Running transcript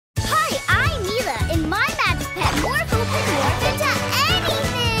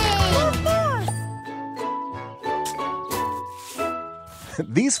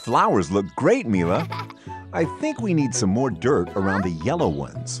These flowers look great, Mila. I think we need some more dirt around the yellow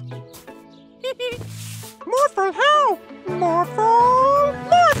ones. Morphle, help! Morphle!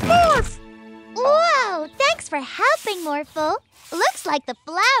 Morph, morph! Whoa! Thanks for helping, Morphle. Looks like the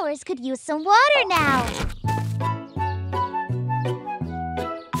flowers could use some water now.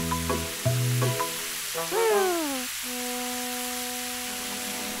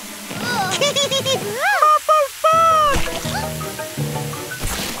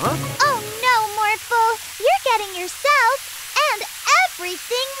 Huh? Oh no, Morphle! You're getting yourself and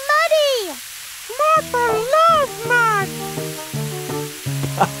everything muddy! Morphle loves mud!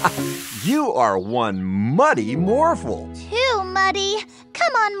 You are one muddy Morphle. Too muddy.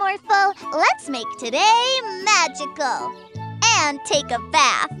 Come on, Morphle. Let's make today magical. And take a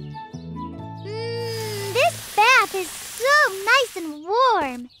bath. This bath is so nice and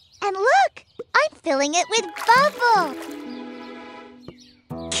warm. And look, I'm filling it with bubbles.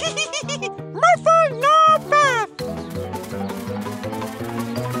 Morphle, no bath!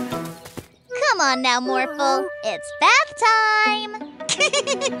 Come on now, Morphle. It's bath time.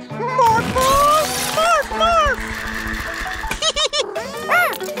 Morphle! Morph, morph!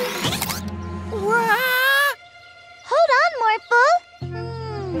 Hold on, Morphle.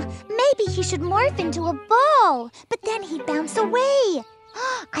 Maybe he should morph into a ball, but then he'd bounce away.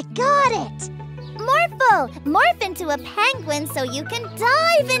 I got it. Morphle, morph into a penguin so you can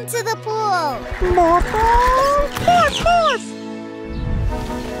dive into the pool. Morphle! Morph, morph!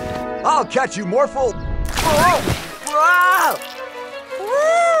 I'll catch you, Morphle. Oh! Ah!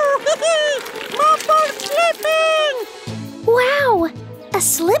 Morphle slipping! Wow, a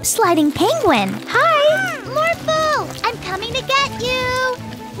slip-sliding penguin. Hi. Morphle, I'm coming to get you.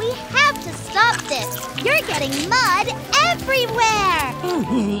 We have to stop this. You're getting mud everywhere.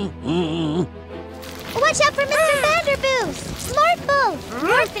 Watch out for Mr. Vanderboost. Morphle,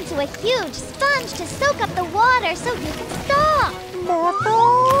 morph into a huge sponge to soak up the water so you can stop.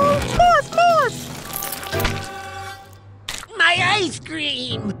 Morphle! Morph, morph! My ice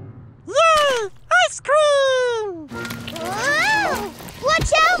cream! Yay! Ice cream! Whoa!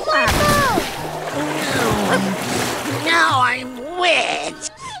 Watch out, Morphle! Now I'm wet!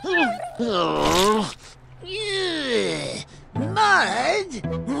 Mud?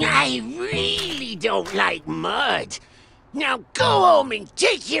 I really don't like mud. Now go home and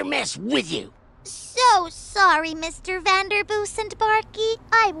take your mess with you. So sorry, Mr. Vanderboost and Barky.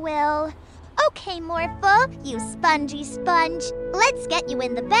 I will. Okay, Morphle, you spongy sponge. Let's get you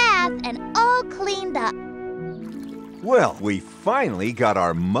in the bath and all cleaned up. Well, we finally got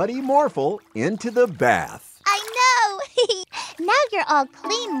our muddy Morphle into the bath. I know! Now you're all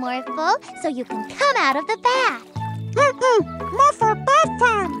clean, Morphle, so you can come out of the bath. Morphle bath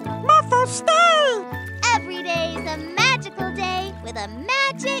time! Morphle stay! Every day's a magical day with a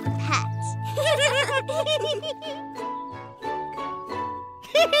magic pet.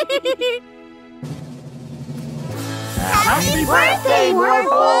 Happy birthday,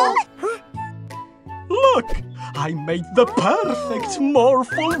 Morphle! Look! I made the perfect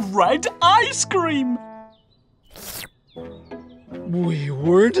Morphle red ice cream! We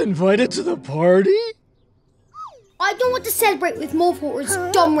weren't invited to the party? I don't want to celebrate with Morphle's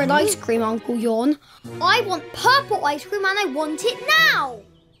dumb red ice cream, Uncle Yon. I want purple ice cream and I want it now!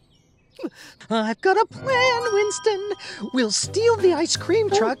 I've got a plan, Winston. We'll steal the ice cream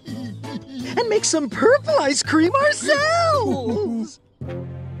truck and make some purple ice cream ourselves!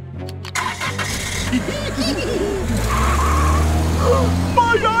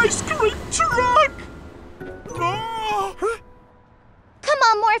 My ice cream truck! Come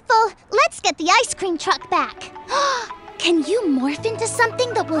on, Morphle. Let's get the ice cream truck back. Can you morph into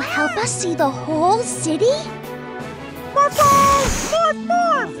something that will help us see the whole city? Morphle! Morph,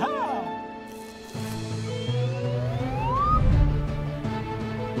 morph!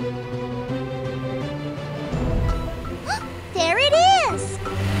 There it is!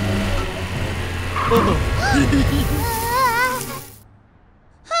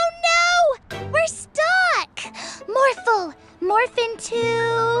 Oh no! We're stuck! Morphle, morph into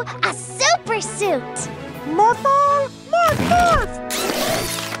a super suit! Morphle! Morph, morph!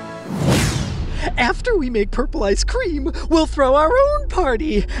 After we make purple ice cream, we'll throw our own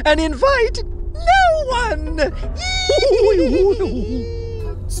party and invite no one!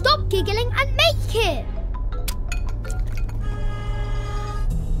 Stop giggling and make it!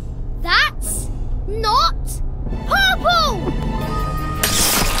 That's not purple!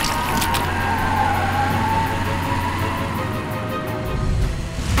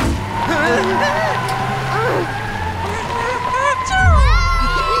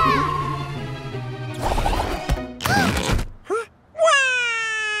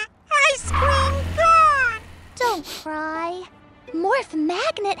 morph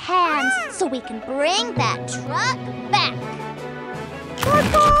magnet hands so we can bring that truck back.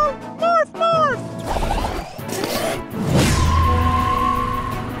 Morphle! Morph, morph!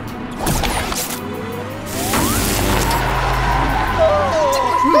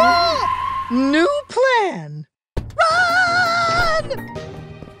 New plan! Run!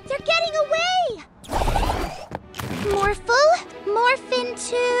 They're getting away! Morphle, morph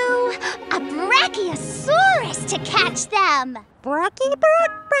into a brachiosaurus to catch them! Bracky,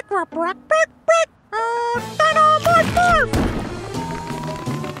 brack, brack, brack, brack, brack, brack. Dino, morph, morph!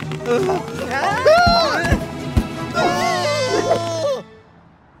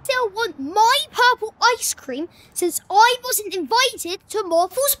 Still want my purple ice cream since I wasn't invited to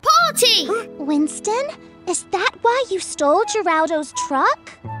Morphle's party. Winston, is that why you stole Geraldo's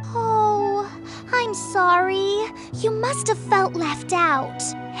truck? Oh, I'm sorry. You must have felt left out.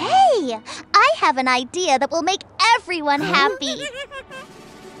 Hey, I have an idea that will make everyone happy.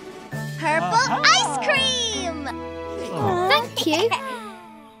 Purple ice cream! Thank you.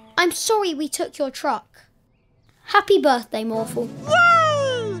 I'm sorry we took your truck. Happy birthday, Morphle.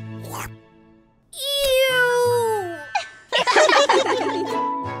 Yay! Ew!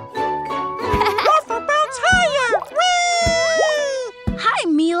 Morphle bounce higher! Whee! Hi,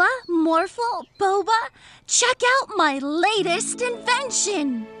 Mila, Morphle, Boba. Check out my latest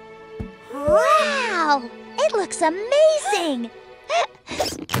invention. Wow, it looks amazing.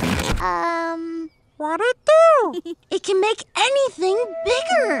 What'd it do? It can make anything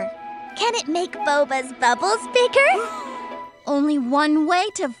bigger. Can it make Boba's bubbles bigger? Only one way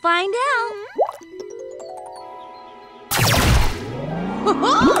to find out. Oops!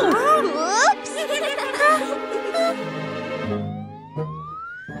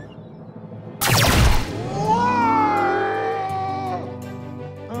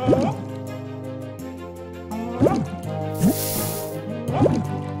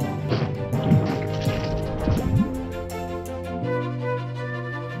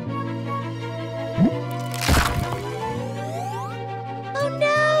 Oh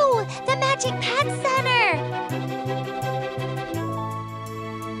no! The Magic Pet Center!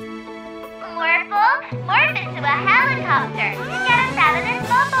 Morphle, morph into a helicopter to get us out of this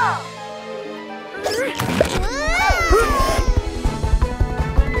bubble!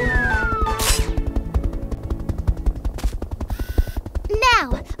 Now,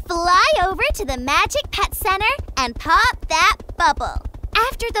 fly over to the Magic Pet Center and pop that bubble.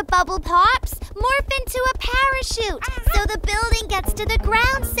 After the bubble pops, morph into a parachute so the building gets to the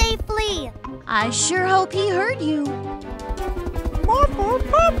ground safely. I sure hope he heard you. Morphle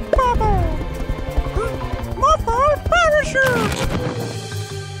pop bubble! Morphle parachute!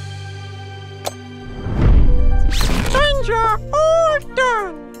 Danger all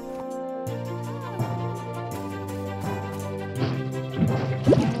done!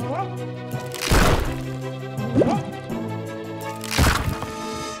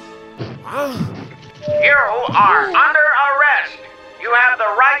 You are under arrest. You have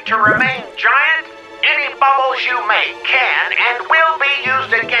the right to remain giant. Any bubbles you make can and will be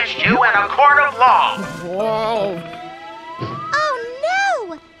used against you in a court of law. Oh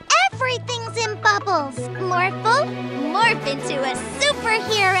no! Everything's in bubbles! Morphle, morph into a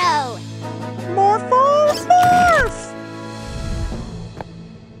superhero! Morphle morph!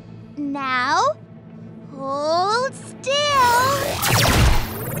 Now, hold still.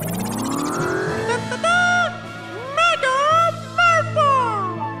 Mega Morphle!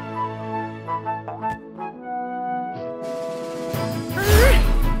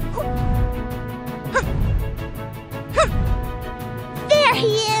 There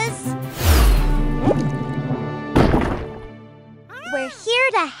he is! We're here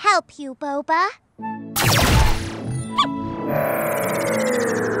to help you, Boba.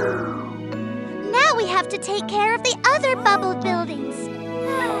 Now we have to take care of the other bubble buildings.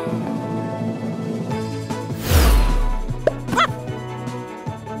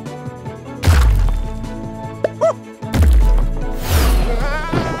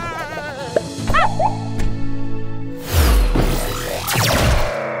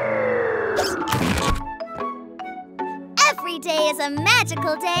 Every day is a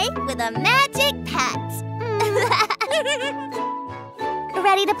magical day with a magic pet.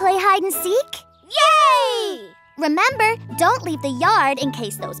 Ready to play hide and seek? Yay! Remember, don't leave the yard in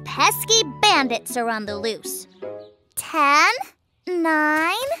case those pesky bandits are on the loose. 10,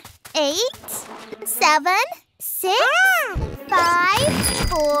 9, 8, 7, 6, 5,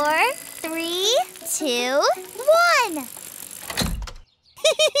 4, 3, 2, 1.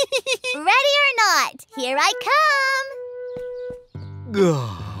 Ready or not, here I come.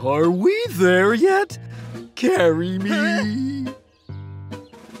 Are we there yet? Carry me.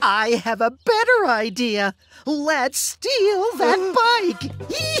 I have a better idea. Let's steal that bike.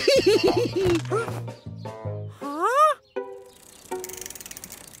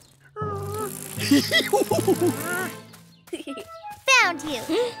 Found you.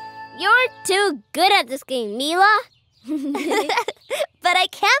 You're too good at this game, Mila. But I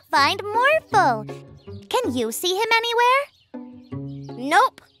can't find Morphle. Can you see him anywhere?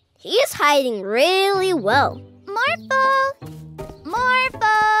 Nope. He's hiding really well. Morphle!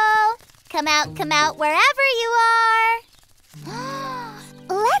 Morphle! Come out wherever you are.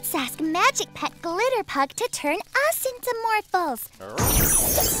 Let's ask Magic Pet Glitterpug to turn us into Morphles.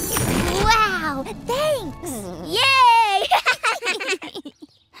 Wow, thanks! Yay!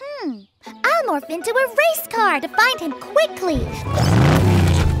 I'll morph into a race car to find him quickly.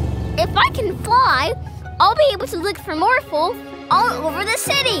 If I can fly, I'll be able to look for Morphle all over the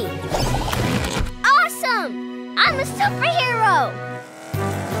city. Awesome! I'm a superhero!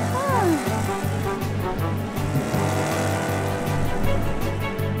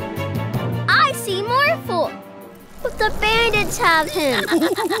 I see Morphle! But the bandits have him!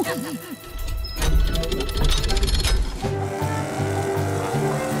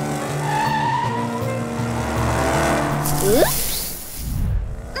 Oops!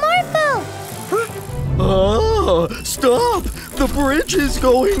 Morphle! Oh, stop! The bridge is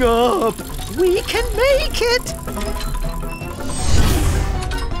going up! We can make it!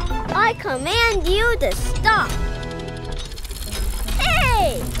 I command you to stop!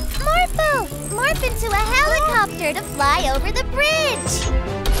 Hey! Morphle! Morph into a helicopter to fly over the bridge!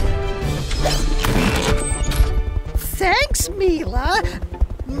 Thanks, Mila!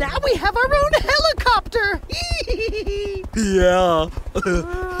 Now we have our own helicopter! Yeah.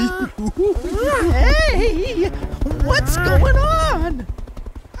 Hey! What's going on?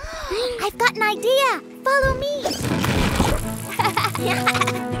 I've got an idea! Follow me!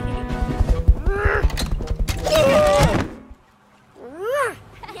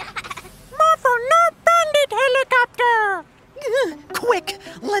 Morphle, no bandit helicopter! Quick!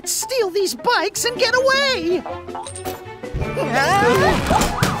 Let's steal these bikes and get away!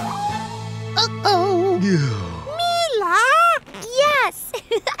 Uh-oh! Mila! Yes!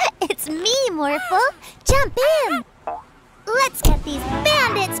 It's me, Morphle. Jump in! Let's get these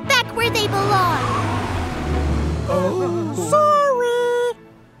bandits back where they belong! Sorry!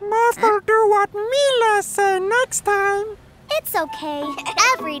 Morphle do what Mila say next time. It's okay.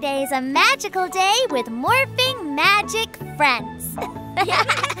 Every day is a magical day with morphing magic friends.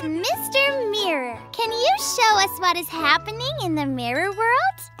 Mr. Mirror, can you show us what is happening in the mirror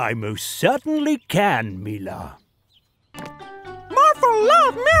world? I most certainly can, Mila. Morphle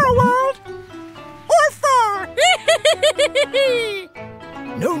love Mirror World! Orpha!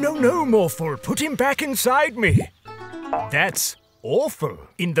 No, Morphle. Put him back inside me. That's awful.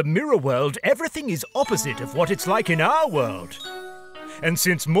 In the mirror world, everything is opposite of what it's like in our world. And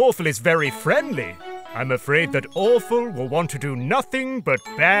since Morphle is very friendly, I'm afraid that Awful will want to do nothing but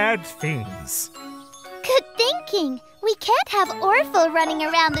bad things. Good thinking. We can't have Orphle running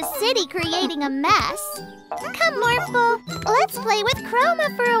around the city creating a mess. Come, Morphle. Let's play with Chroma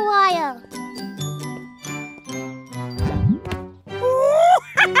for a while.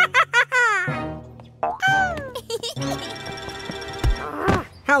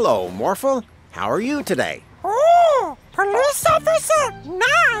 Hello, Morphle. How are you today? Oh, police officer,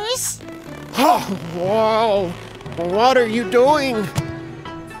 nice! Oh, whoa! What are you doing?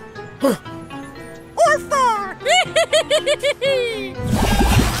 Orphle!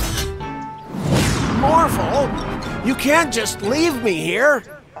 Morphle, you can't just leave me here.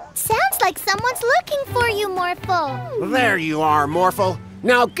 Sounds like someone's looking for you, Morphle. There you are, Morphle.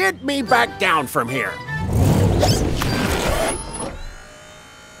 Now get me back down from here.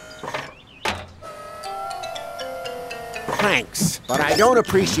 Thanks, but I don't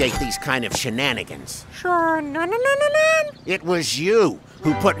appreciate these kind of shenanigans. Sure, no. It was you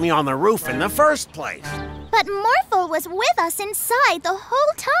who put me on the roof in the first place. But Morphle was with us inside the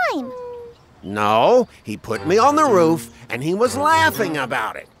whole time. No, he put me on the roof and he was laughing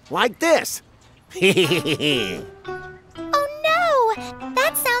about it, like this. Oh no!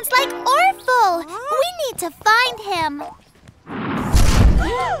 That sounds like Orphle! We need to find him.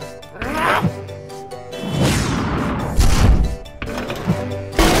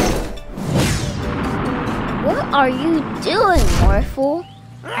 What are you doing, Morphle?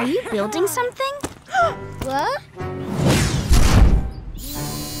 Are you building something? What?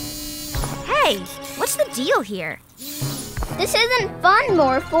 Hey, what's the deal here? This isn't fun,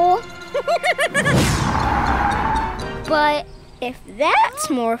 Morphle. But if that's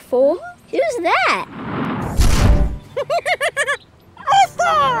Morphle, who's that?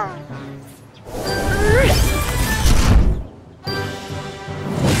 Orphle!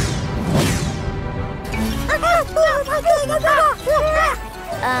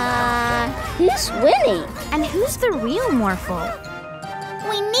 Morphle.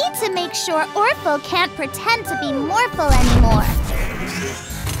 We need to make sure Orphle can't pretend to be Morphle anymore.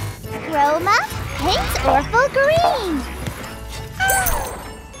 Chroma, paint Orphle green.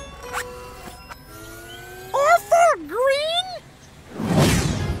 Orphle green?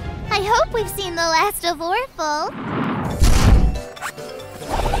 I hope we've seen the last of Orphle.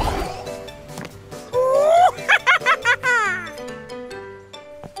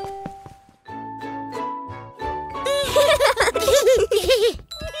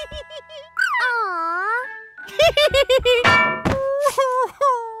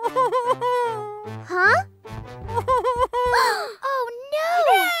 Huh? Oh no!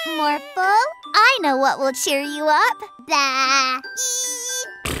 Morphle, I know what will cheer you up. Blah.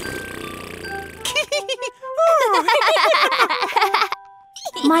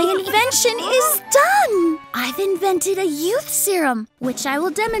 My invention is done! I've invented a youth serum, which I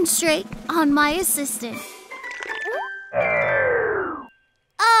will demonstrate on my assistant.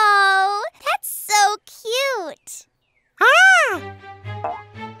 Oh, that's so cute.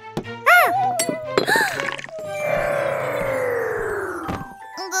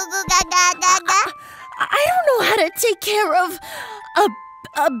 I don't know how to take care of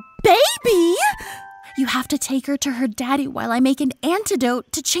a baby. You have to take her to her daddy while I make an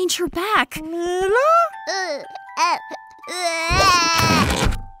antidote to change her back. Mila?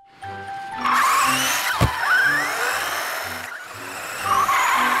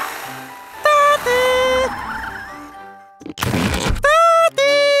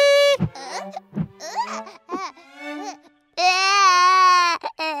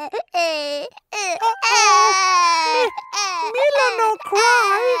 Mila, no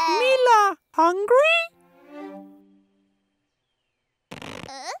cry. Mila, hungry?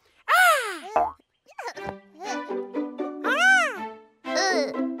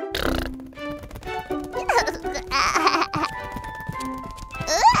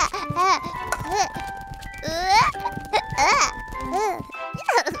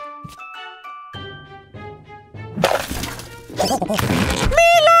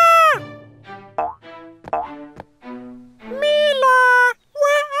 Mila! Mila,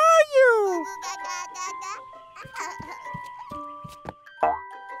 where are you?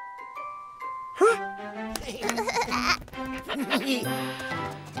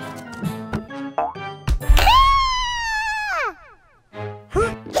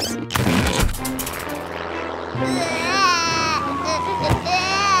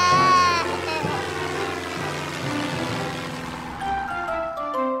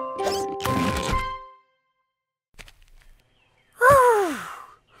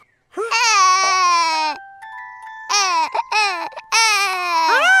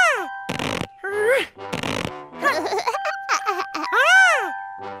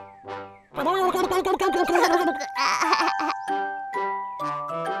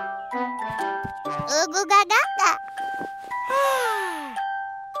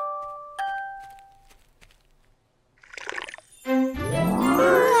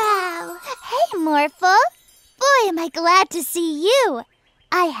 Wow. Hey, Morphle. Boy, am I glad to see you.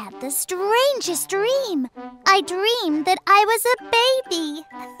 I had the strangest dream. I dreamed that I was a baby.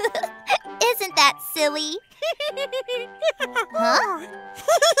 Isn't that silly? Huh?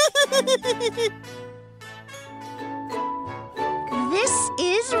 This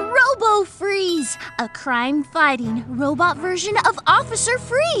is Robo-Freeze, a crime-fighting robot version of Officer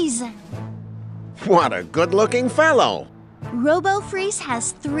Freeze. What a good-looking fellow. Robo-Freeze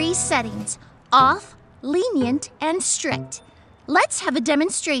has 3 settings: off, lenient, and strict. Let's have a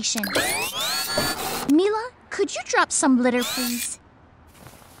demonstration. Mila, could you drop some litter, please?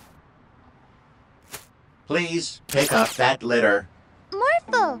 Please pick up that litter.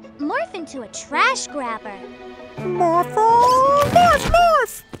 Morphle, morph into a trash grabber. Morphle, morph,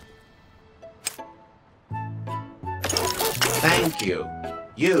 morph! Thank you.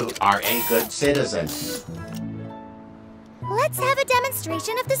 You are a good citizen. Let's have a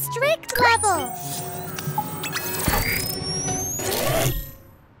demonstration of the strict level.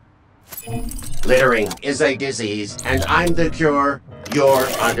 Littering is a disease, and I'm the cure. You're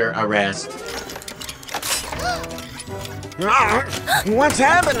under arrest. What's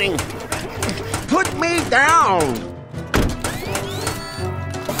happening? Put me down!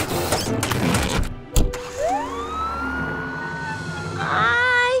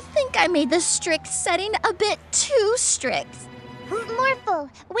 I think I made the strict setting a bit too strict. Morphle,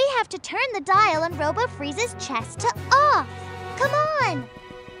 we have to turn the dial on Robo-Freeze's chest to off. Come on.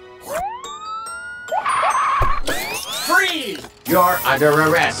 Freeze! You're under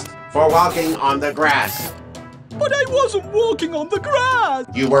arrest for walking on the grass. But I wasn't walking on the grass!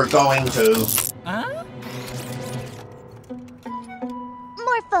 You were going to. Huh?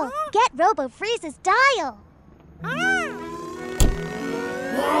 Morphle, get Robo-Freeze's dial.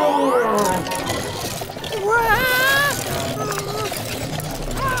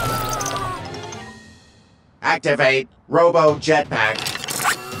 Activate Robo Jetpack.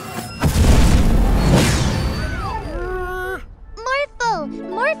 Morphle,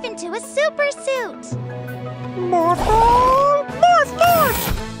 morph into a super suit. Morphle! Morph,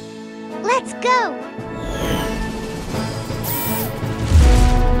 morph! Let's go.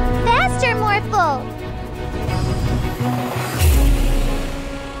 Faster, Morphle.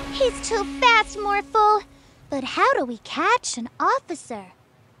 He's too fast, Morphle. But how do we catch an officer?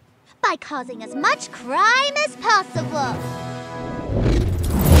 By causing as much crime as possible.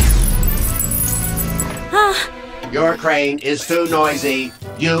 Your crane is too noisy.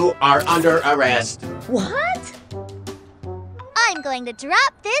 You are under arrest. What? I'm going to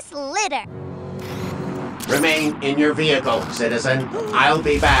drop this litter. Remain in your vehicle, citizen. I'll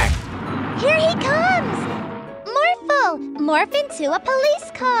be back. Here he comes. Morphle, morph into a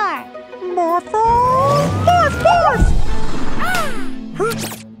police car. Morphle! Morph,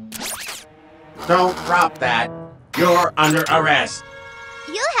 morph! Don't drop that. You're under arrest.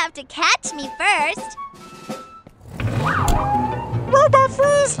 You'll have to catch me first.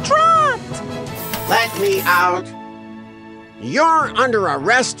 Robo-Freeze trapped! Let me out. You're under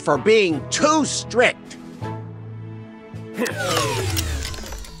arrest for being too strict.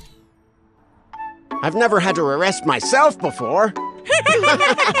 I've never had to arrest myself before.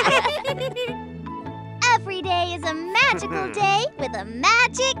 Every day is a magical day with a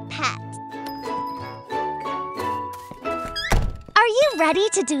magic pet. Are you ready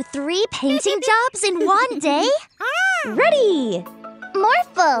to do 3 painting jobs in one day? Ready!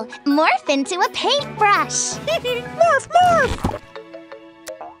 Morphle, morph into a paintbrush. Morph, morph!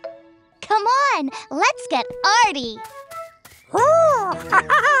 Come on, let's get arty.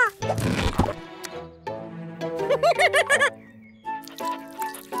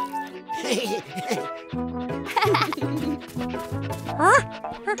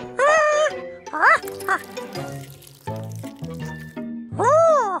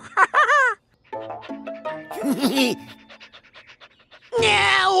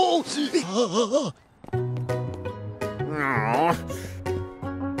 Now!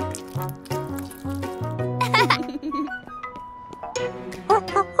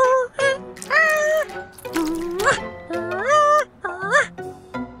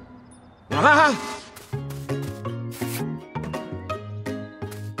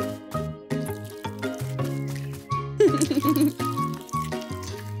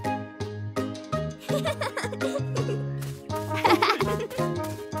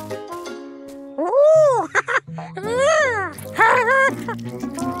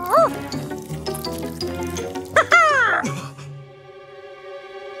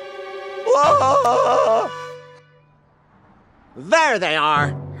 There they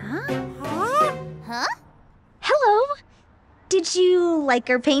are. Huh? Hello. Did you like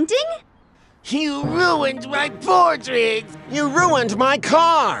our painting? You ruined my portrait! You ruined my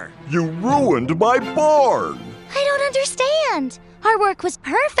car. You ruined my barn. I don't understand. Our work was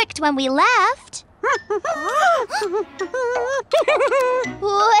perfect when we left.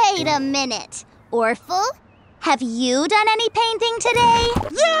 Wait a minute. Orphle, have you done any painting today?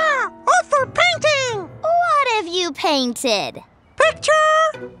 Yeah! Orphle painting! What have you painted?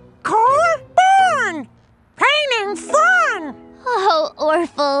 Picture! Car barn! Painting fun! Oh,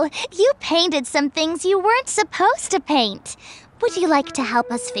 Orphle, you painted some things you weren't supposed to paint. Would you like to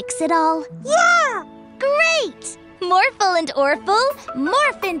help us fix it all? Yeah! Great! Morphle and Orphle,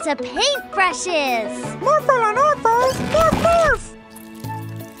 morph into paintbrushes! Morphle and Orphle, morph, morph!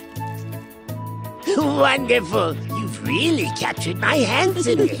 Wonderful! You've really captured my hands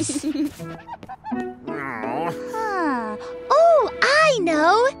in this. Huh. Oh, I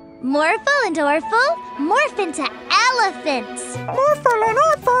know! Morphle and Orphle, morph into elephants! Morphle and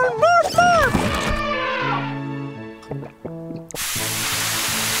Orphle, morph, morph!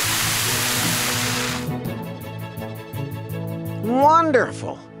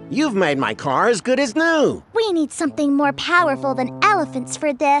 Wonderful. You've made my car as good as new. We need something more powerful than elephants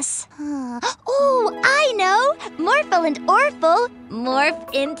for this. Oh, I know! Morphle and Orphle,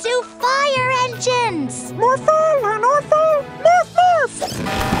 morph into fire engines! Morphle and Orphle, morph, morph!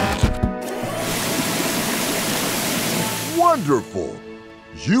 Wonderful.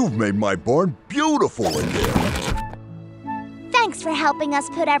 You've made my barn beautiful again. Thanks for helping us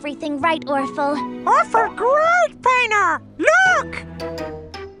put everything right, Orphle. Orphle, great painter! Look!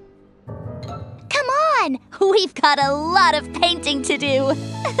 Come on! We've got a lot of painting to do.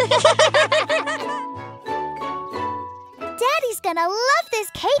 Daddy's gonna love this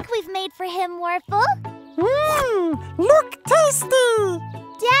cake we've made for him, Morphle. Look tasty!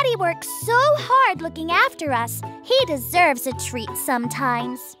 Daddy works so hard looking after us. He deserves a treat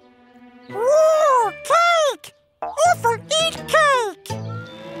sometimes. Ooh, cake! Morphle, eat cake!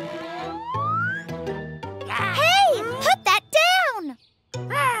 Hey, put that down!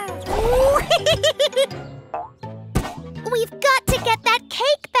 We've got to get that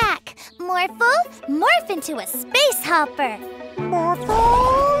cake back. Morphle, morph into a space hopper.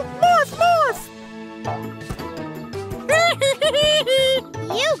 Morphle, morph, morph!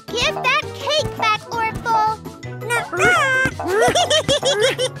 You give that cake back, Morphle.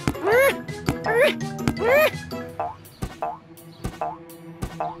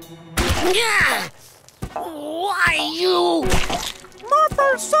 Why you?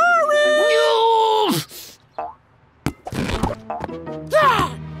 Morphle, sorry! You!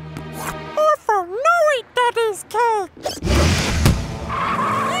 Morphle, no eat Daddy's cake!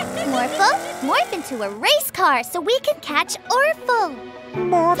 Morphle, morph into a race car so we can catch Orphle.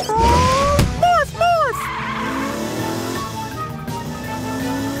 Morphle, morph, morph!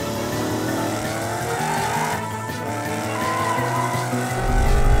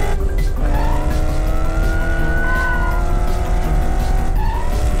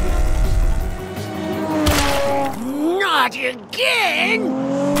 Not again!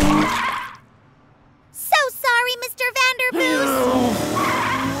 So sorry, Mr. Vanderboos.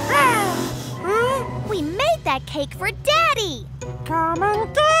 We made that cake for Daddy. Come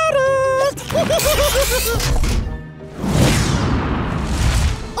and get it!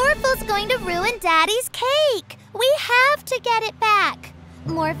 Orphle's going to ruin Daddy's cake. We have to get it back.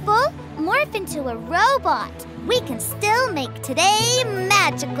 Morphle, morph into a robot. We can still make today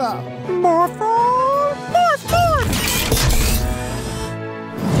magical. Morphle, morph, morph!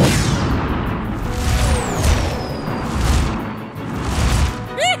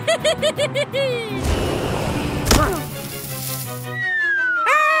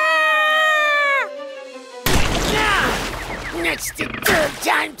 That's the third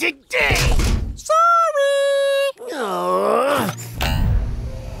time today! Sorry! No!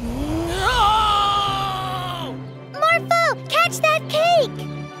 Morphle, catch that cake!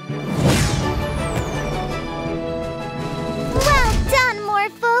 Well done,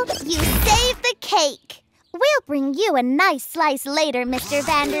 Morphle. You saved the cake. We'll bring you a nice slice later, Mr.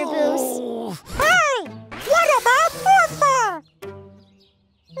 Vanderboos. Hey! What about Morphle?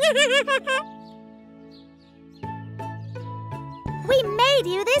 We made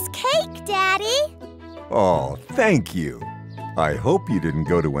you this cake, Daddy. Oh, thank you. I hope you didn't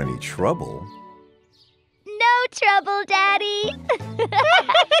go to any trouble. No trouble, Daddy.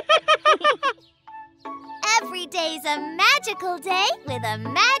 Every day's a magical day with a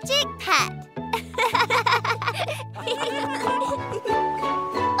magic pet.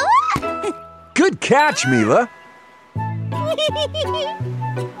 Good catch, Mila.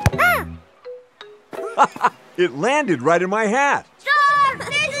 It landed right in my hat. Shark!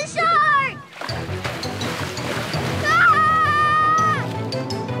 There's a shark! Ah!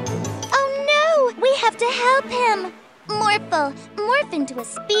 Oh no! We have to help him. Morphle, morph into a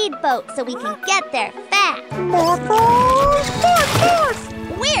speedboat so we can get there fast. Morphle, morph, morph!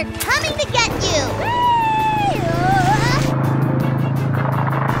 We're coming to get you.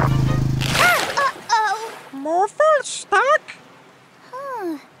 Uh-oh. Morphle stuck?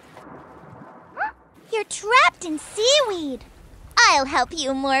 You're trapped in seaweed. I'll help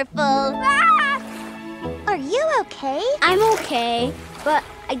you, Morphle. Are you okay? I'm okay, but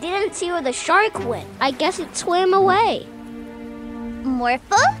I didn't see where the shark went. I guess it swam away.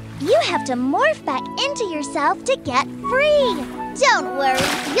 Morphle, you have to morph back into yourself to get free. Don't worry,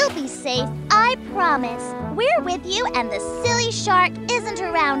 you'll be safe, I promise. We're with you and the silly shark isn't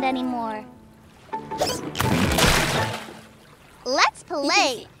around anymore. Let's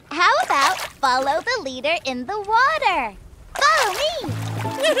play. How about follow the leader in the water? Follow me!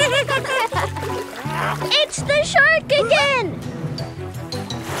 It's the shark again!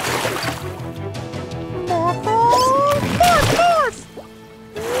 Morphle, morph, morph!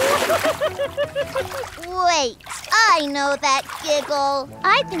 Wait, I know that giggle.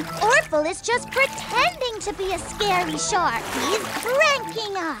 I think Orphle is just pretending to be a scary shark. He's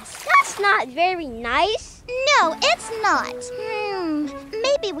pranking us. That's not very nice. No, it's not.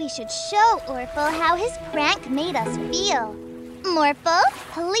 Maybe we should show Orphle how his prank made us feel. Morphle,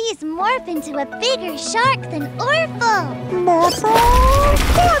 please morph into a bigger shark than Orphle. Morphle,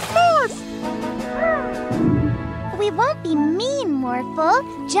 morph, morph! We won't be mean, Morphle.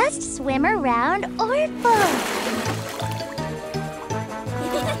 Just swim around Orphle.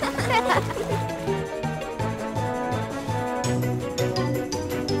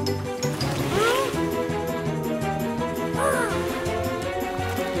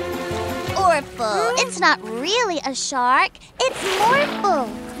 Morphle. It's not really a shark. It's Morphle.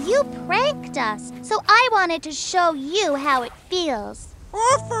 You pranked us, so I wanted to show you how it feels.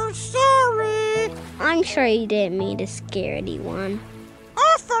 Awful sorry. I'm sure you didn't mean to scare anyone.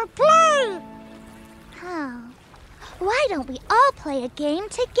 Awful play. Oh. Why don't we all play a game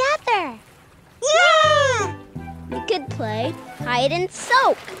together? Yeah! We could play hide and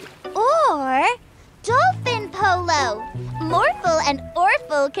soak. Or dolphin polo. Morphle and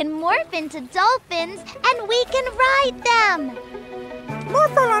Orphle can morph into dolphins and we can ride them.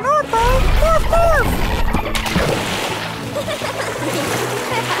 Morphle and Orphle, morph, morph!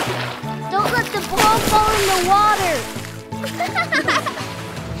 Don't let the ball fall in the water.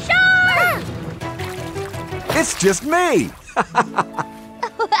 Shark! It's just me.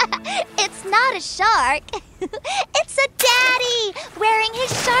 It's not a shark. It's a daddy wearing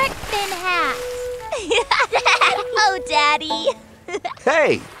his shark fin hat. Oh, Daddy.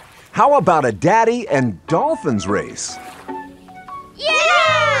 Hey, how about a daddy and dolphins race?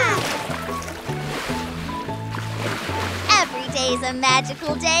 Yeah! Every day's a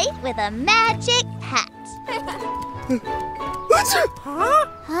magical day with a magic pet. Huh?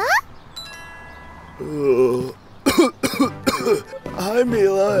 Hi,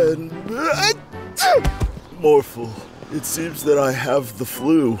 Mila and Morphle. It seems that I have the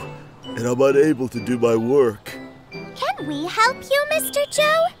flu, and I'm unable to do my work. Can we help you, Mr.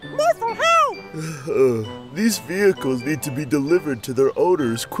 Joe? Morphle, help! These vehicles need to be delivered to their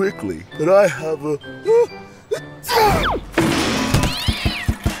owners quickly, but I have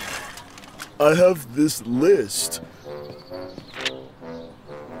I have this list.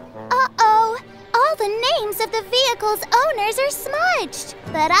 Uh-oh. All the names of the vehicle's owners are smudged.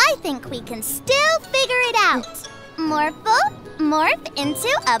 But I think we can still figure it out. Morphle, morph into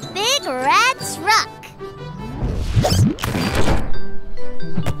a big red truck.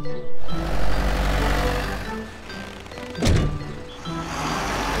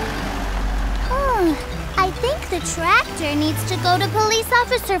 I think the tractor needs to go to Police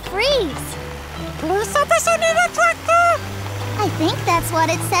Officer Freeze. Police officer need a tractor? I think that's what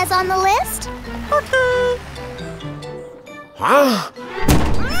it says on the list. Okay. Huh?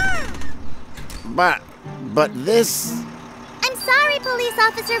 But this... I'm sorry, Police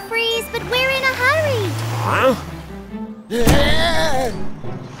Officer Freeze, but we're in a hurry. Huh?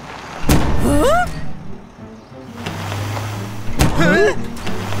 Huh?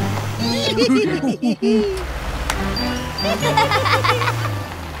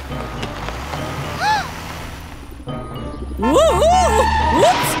 Whoa!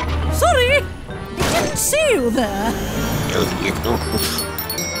 Whoops! Sorry! I didn't see you there.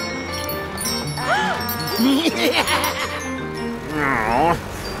 Oh,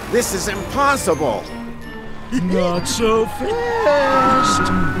 this is impossible. Not so fast.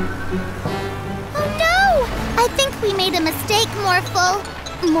 Oh no! I think we made a mistake, Morphle.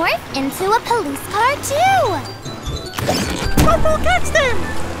 Morph into a police car too. Morphle, catch them!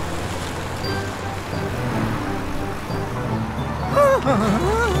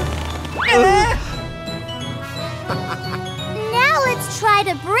 Now let's try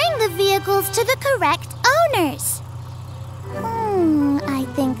to bring the vehicles to the correct owners. I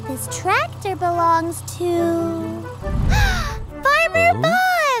think this tractor belongs to... Farmer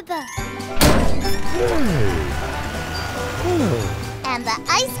Bob! And the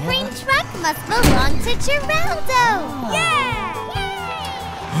ice cream truck must belong to Geraldo! Yeah!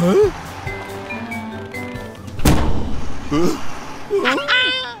 Huh?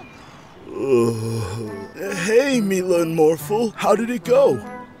 Hey, Mila and Morphle. How did it go?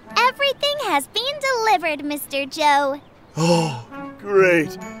 Everything has been delivered, Mr. Joe. Oh,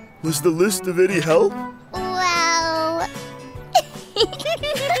 great. Was the list of any help? Well... Yay!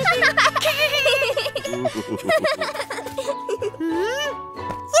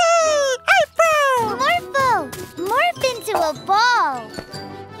 ARPO! Morphle! Morph into a ball!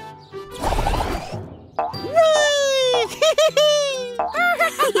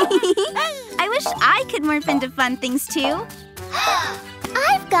 I wish I could morph into fun things too.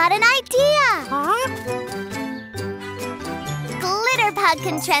 I've got an idea! Glitterpug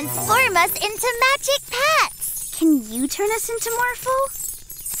can transform us into magic pets! Can you turn us into Morphle?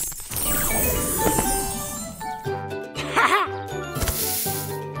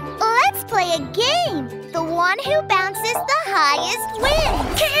 Let's play a game! The one who bounces the highest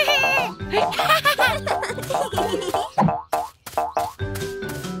wins!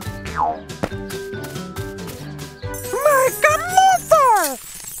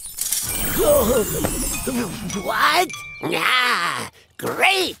 What? Ah,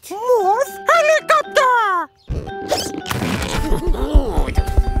 great! Morph helicopter!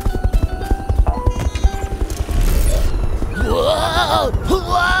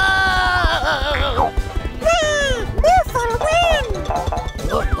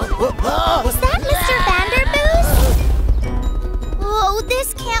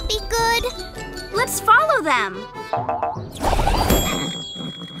 steal them.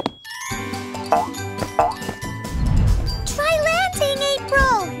 Try landing,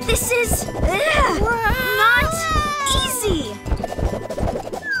 April. This is not easy.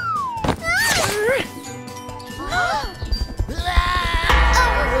 Oh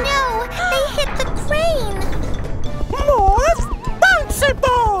no, they hit the crane. Morph bouncy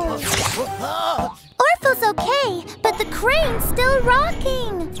ball. Orphel's okay, but the crane's still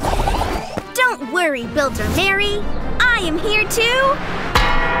rocking. Don't worry, Builder Mary. I am here to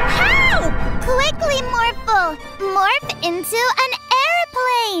help! Quickly, Morphle! Morph into an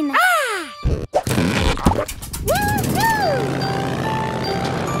airplane!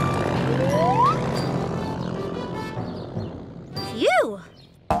 Phew!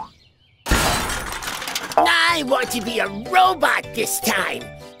 I want to be a robot this time.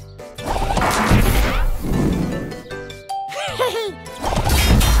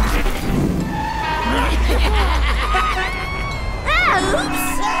 Oops!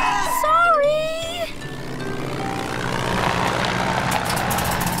 Sorry!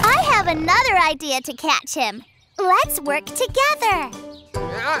 I have another idea to catch him. Let's work together.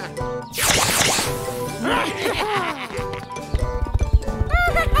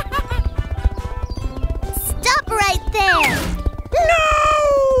 Stop right there.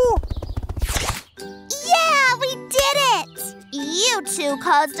 No! Yeah, we did it! You two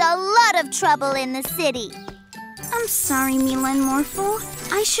caused a lot of trouble in the city. I'm sorry, Mila and Morphle.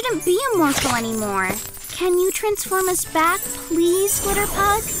 I shouldn't be a Morphle anymore. Can you transform us back, please,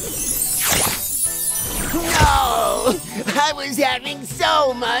 Glitterpug? No! I was having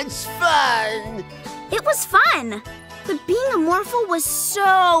so much fun! It was fun, but being a Morphle was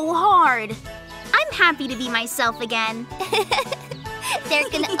so hard. I'm happy to be myself again. There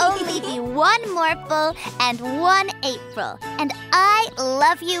can only be one Morphle and one April, and I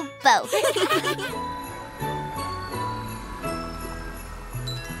love you both.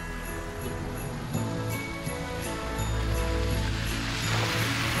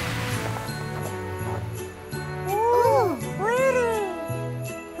 Ooh, pretty.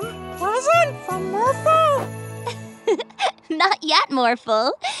 Present from Morphle? Not yet,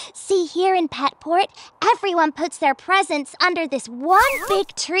 Morphle. See, here in Petport, everyone puts their presents under this one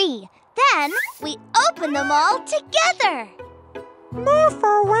big tree. Then we open them all together.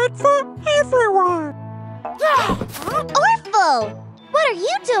 Morphle, wait for everyone. Orphle, what are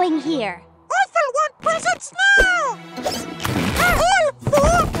you doing here? Orphle want presents now. All for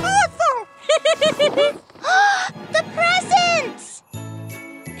Orphle. The presents!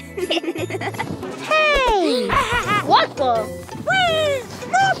 Hey! What the? Whee!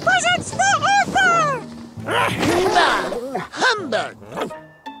 More presents for Orphle! Humbug!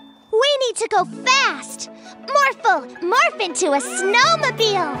 We need to go fast! Morphle, morph into a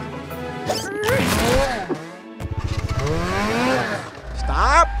snowmobile!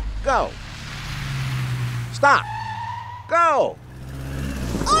 Stop. Go. Stop. Go.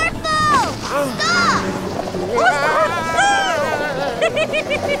 Orphle! Stop!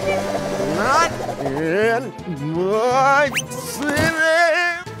 Not in my city.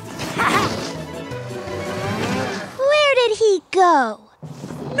 Where did he go?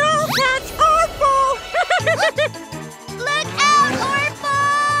 No catch Orphle! Look out,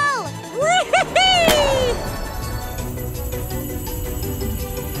 Orphle! Whee!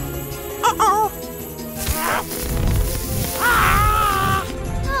 Uh-oh!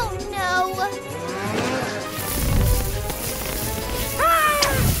 Oh no!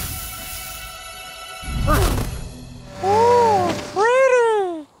 Oh,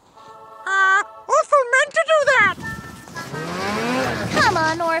 pretty! Orphle meant to do that! Come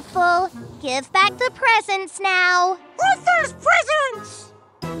on, Orphle. Give back the presents now. Orphle's presents!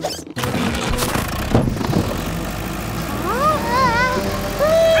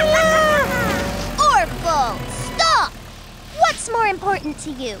 Orphle, stop! What's more important to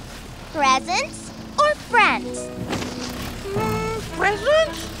you? Presents or friends?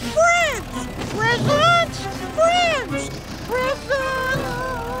 Presents? Friends! Presents! Friends! Presents! Friends!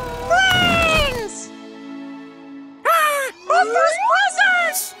 Orphle's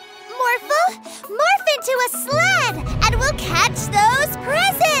presents! Morphle, morph into a sled and we'll catch those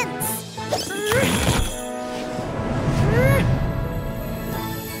presents!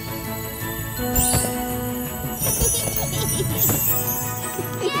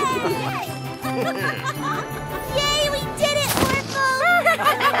 Yay, we did it, Morphle!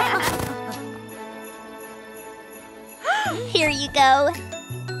 Here you go.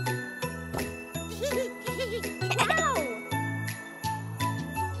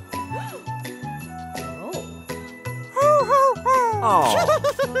 Ho, ho, ho! Oh.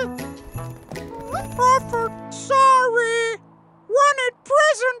 Sorry. Wanted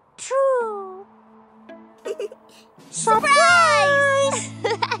present too. Surprise!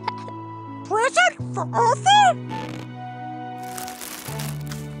 Present for Arthur?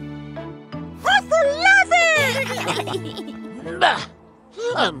 Arthur, love it! Bah!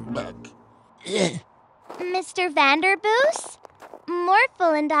 Humbug. Mr. Vanderboos,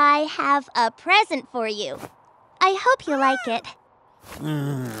 Morphle and I have a present for you. I hope you like it.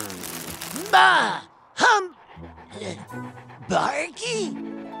 Bah! Barky?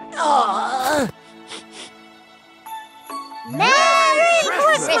 Aww. Merry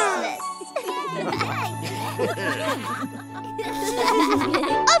Christmas!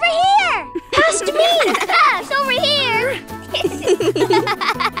 Over here! Pass to me! Pass over here!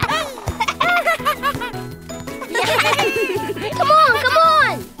 Come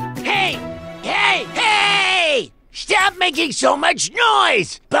on! Hey! Hey! Hey! Stop making so much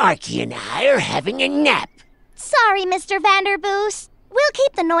noise! Barky and I are having a nap. Sorry, Mr. Vanderboos. We'll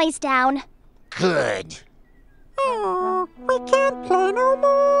keep the noise down. Good. Oh, we can't play no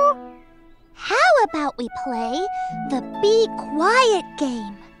more. How about we play the Be Quiet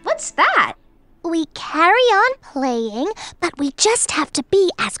game? What's that? We carry on playing, but we just have to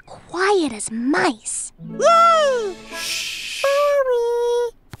be as quiet as mice. Yay!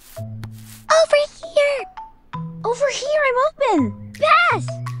 Sorry. Over here. Over here, I'm open. Pass!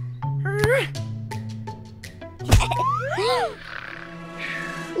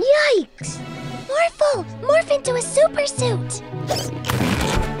 Yikes! Morphle! Morph into a super suit!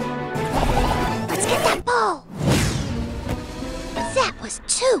 Let's get that ball! That was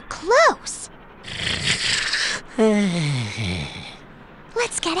too close!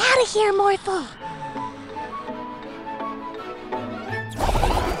 Let's get out of here, Morphle!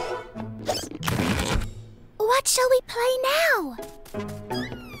 What shall we play now?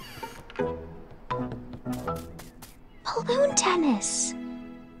 Balloon tennis.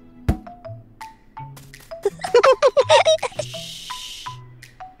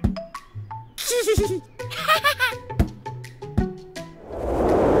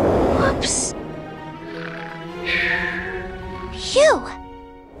 Whoops. Phew.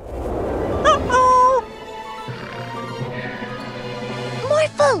 Uh-oh.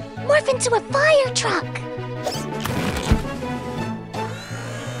 Morphle, morph into a fire truck.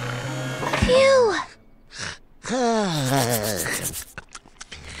 Phew.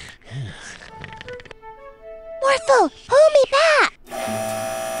 Morphle, pull me back!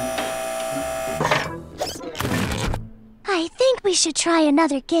 I think we should try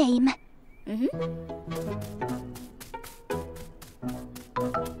another game. Morphle,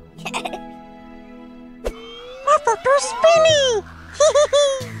 do spinny!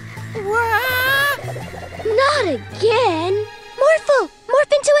 Not again! Morphle,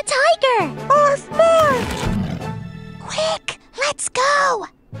 morph into a tiger! Morph! Quick, let's go!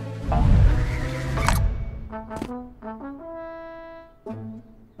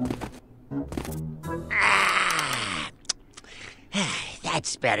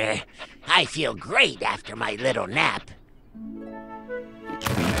 That's better. I feel great after my little nap.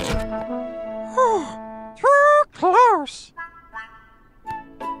 Too close.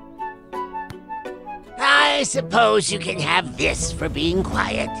 I suppose you can have this for being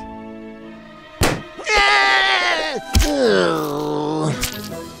quiet.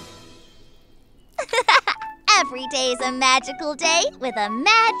 Every day's a magical day with a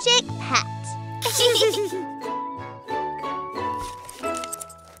magic pet.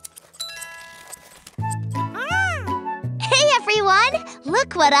 Hey everyone,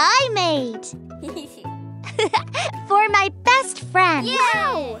 look what I made. For my best friend.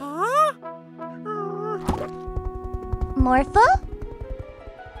 Yay! Morphle?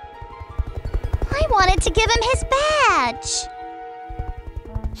 I wanted to give him his badge.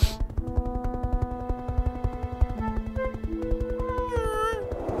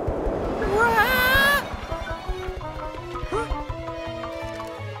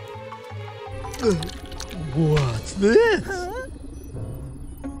 What's this?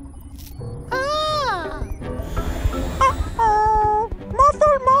 Uh-oh!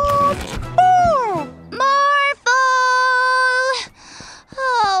 Morphle, morph! Oh! Morphle!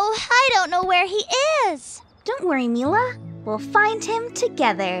 Oh, I don't know where he is. Don't worry, Mila. We'll find him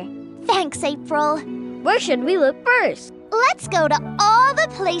together. Thanks, April. Where should we look first? Let's go to all the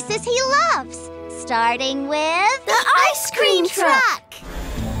places he loves, starting with the ice cream truck.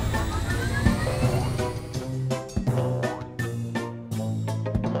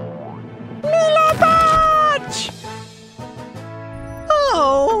 Mila badge!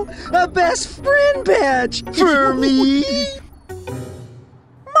 Oh, a best friend badge for me.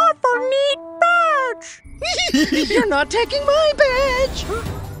 Morphle need badge. You're not taking my badge!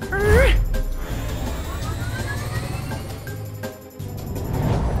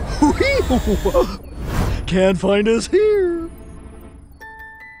 Can't find us here.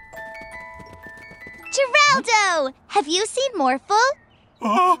 Geraldo! Have you seen Morphle?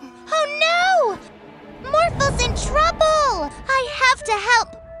 Oh no! Morphle's in trouble! I have to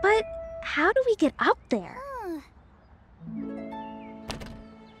help! But how do we get up there?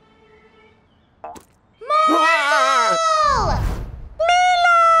 Morphle!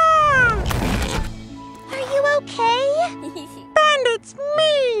 Mila! Are you okay? Bandits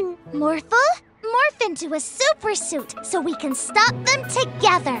mean! Morphle, morph into a super suit so we can stop them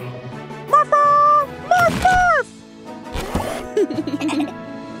together. Morphle! Morph, morph!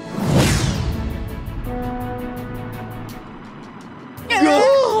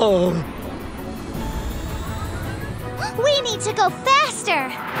 Oh! We need to go faster!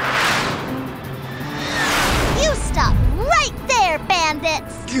 You stop right there,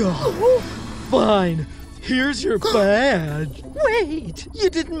 bandits! Fine. Here's your badge. Wait, you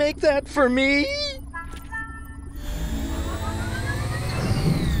didn't make that for me?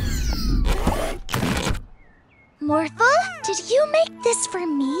 Morphle, did you make this for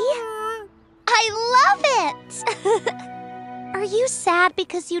me? I love it! Are you sad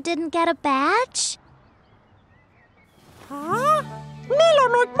because you didn't get a badge? Huh? Mila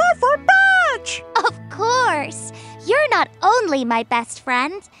make Morphle badge! Of course! You're not only my best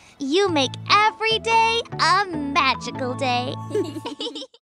friend, you make every day a magical day.